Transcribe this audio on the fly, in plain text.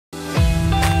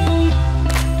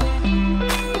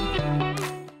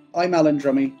I'm Allan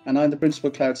Drummy, and I'm the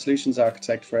Principal Cloud Solutions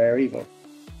Architect for AirEvo.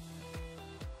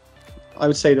 I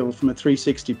would say that from a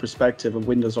 360 perspective of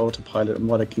Windows Autopilot and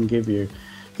what it can give you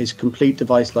is complete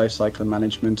device lifecycle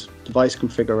management, device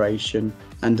configuration,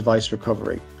 and device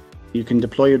recovery. You can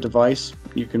deploy your device,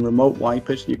 you can remote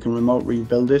wipe it, you can remote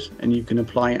rebuild it, and you can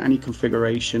apply any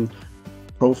configuration,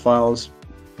 profiles,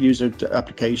 user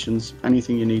applications,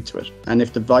 anything you need to it. And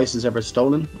if the device is ever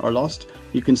stolen or lost,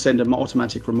 you can send an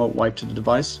automatic remote wipe to the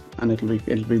device, and it'll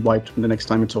be wiped the next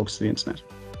time it talks to the internet.